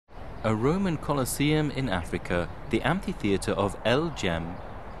A Roman colosseum in Africa, the Amphitheatre of El Jem.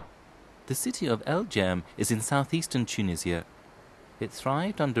 The city of El Jem is in southeastern Tunisia. It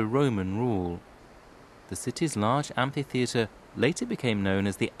thrived under Roman rule. The city's large amphitheatre later became known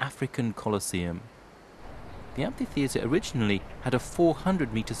as the African Colosseum. The amphitheatre originally had a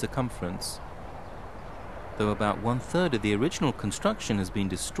 400-metre circumference. Though about one-third of the original construction has been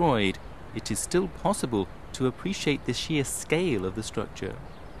destroyed, it is still possible to appreciate the sheer scale of the structure.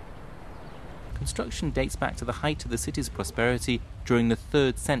 Construction dates back to the height of the city's prosperity during the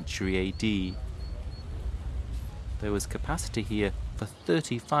 3rd century AD. There was capacity here for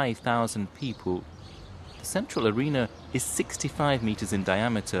 35,000 people. The central arena is 65 meters in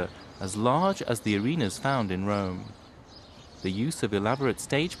diameter, as large as the arenas found in Rome. The use of elaborate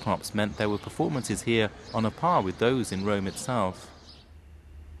stage props meant there were performances here on a par with those in Rome itself.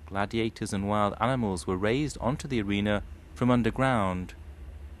 Gladiators and wild animals were raised onto the arena from underground.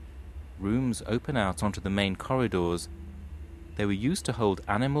 Rooms open out onto the main corridors. They were used to hold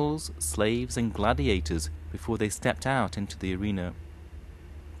animals, slaves, and gladiators before they stepped out into the arena.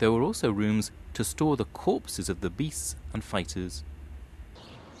 There were also rooms to store the corpses of the beasts and fighters.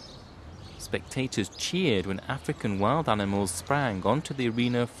 Spectators cheered when African wild animals sprang onto the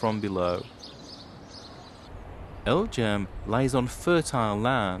arena from below. El Jem lies on fertile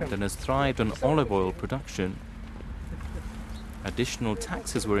land and has thrived on olive oil production. Additional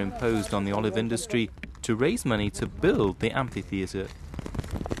taxes were imposed on the olive industry to raise money to build the amphitheatre.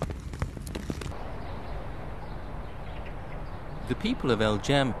 The people of El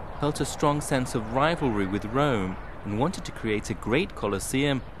Jem felt a strong sense of rivalry with Rome and wanted to create a great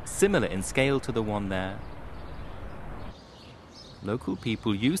colosseum similar in scale to the one there. Local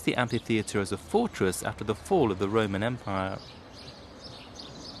people used the amphitheatre as a fortress after the fall of the Roman Empire.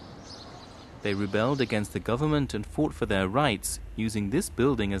 They rebelled against the government and fought for their rights, using this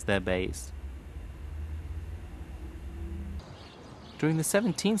building as their base. During the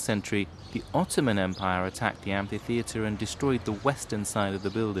 17th century, the Ottoman Empire attacked the amphitheatre and destroyed the western side of the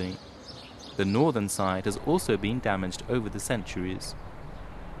building. The northern side has also been damaged over the centuries.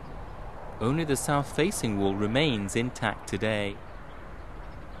 Only the south-facing wall remains intact today.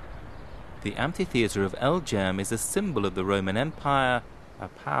 The Amphitheatre of El Jem is a symbol of the Roman Empire, a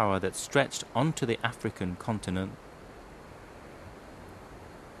power that stretched onto the African continent.